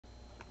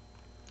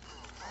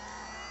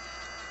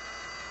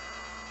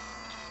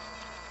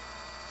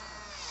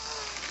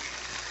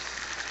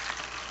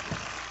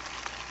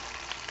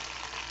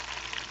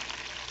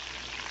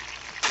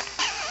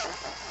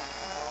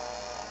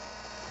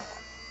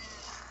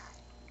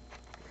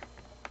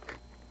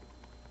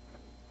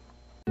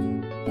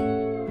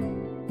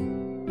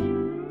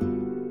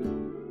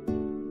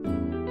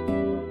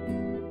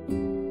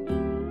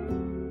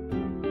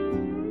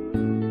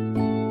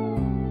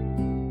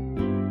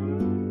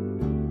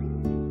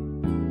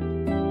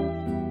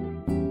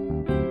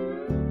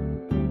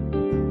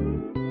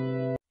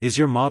Is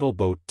your model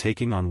boat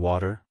taking on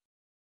water?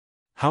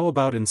 How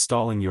about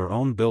installing your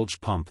own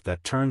bilge pump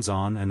that turns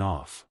on and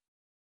off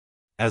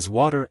as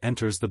water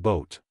enters the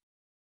boat?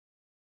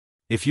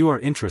 If you are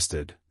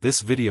interested, this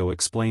video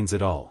explains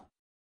it all.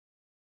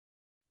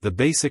 The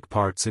basic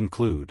parts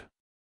include: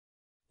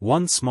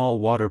 1 small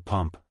water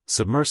pump,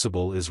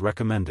 submersible is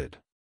recommended.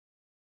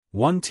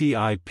 1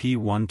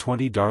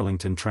 TIP120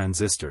 Darlington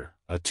transistor,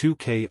 a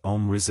 2K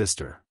ohm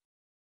resistor.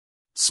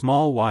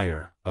 Small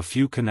wire, a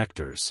few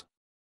connectors.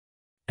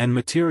 And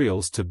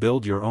materials to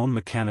build your own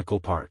mechanical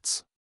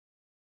parts.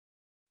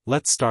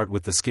 Let's start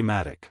with the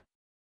schematic.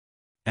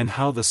 And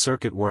how the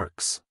circuit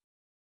works.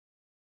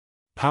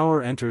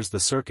 Power enters the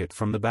circuit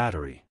from the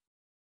battery.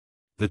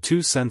 The 2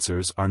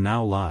 sensors are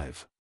now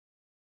live.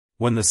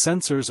 When the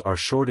sensors are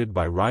shorted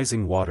by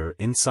rising water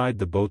inside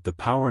the boat, the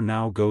power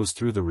now goes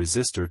through the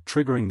resistor,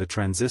 triggering the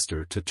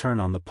transistor to turn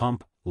on the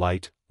pump,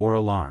 light, or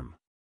alarm.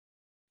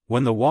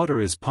 When the water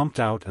is pumped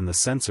out and the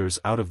sensors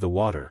out of the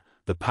water,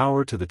 the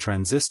power to the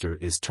transistor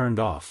is turned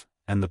off,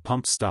 and the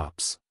pump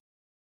stops.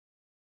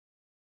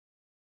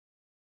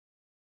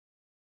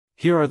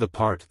 Here are the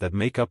parts that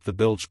make up the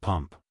bilge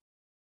pump.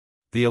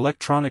 The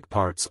electronic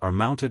parts are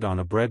mounted on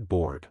a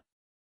breadboard.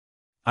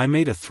 I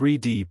made a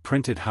 3D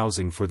printed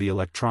housing for the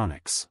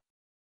electronics,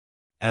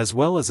 as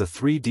well as a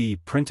 3D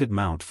printed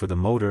mount for the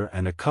motor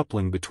and a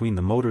coupling between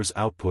the motor's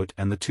output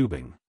and the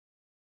tubing.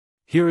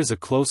 Here is a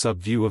close-up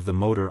view of the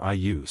motor I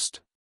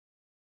used.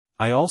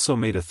 I also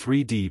made a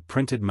 3D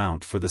printed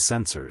mount for the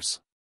sensors.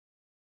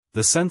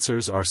 The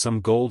sensors are some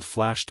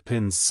gold-flashed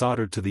pins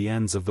soldered to the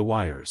ends of the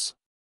wires.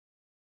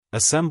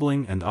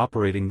 Assembling and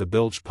operating the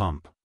bilge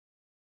pump.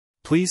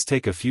 Please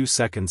take a few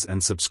seconds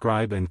and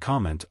subscribe and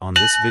comment on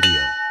this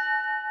video.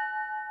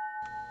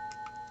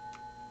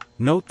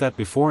 Note that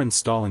before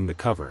installing the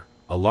cover,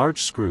 a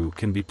large screw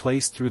can be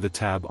placed through the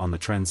tab on the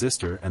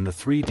transistor and the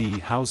 3D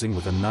housing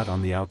with a nut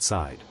on the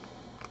outside.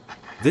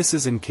 This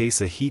is in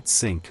case a heat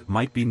sink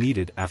might be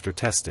needed after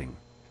testing.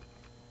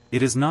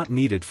 It is not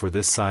needed for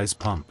this size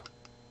pump.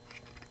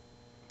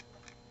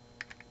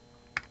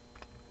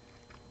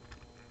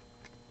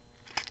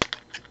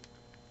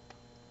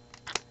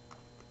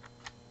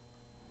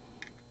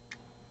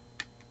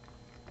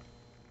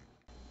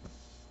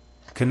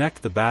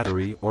 Connect the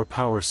battery or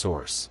power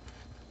source.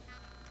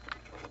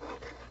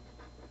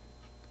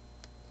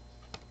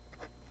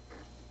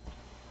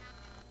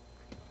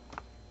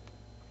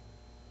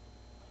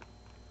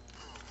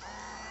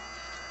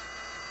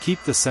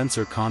 Keep the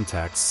sensor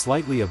contacts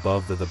slightly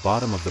above the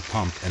bottom of the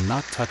pump and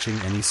not touching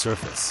any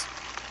surface.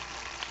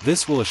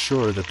 This will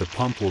assure that the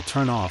pump will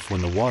turn off when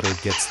the water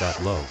gets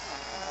that low.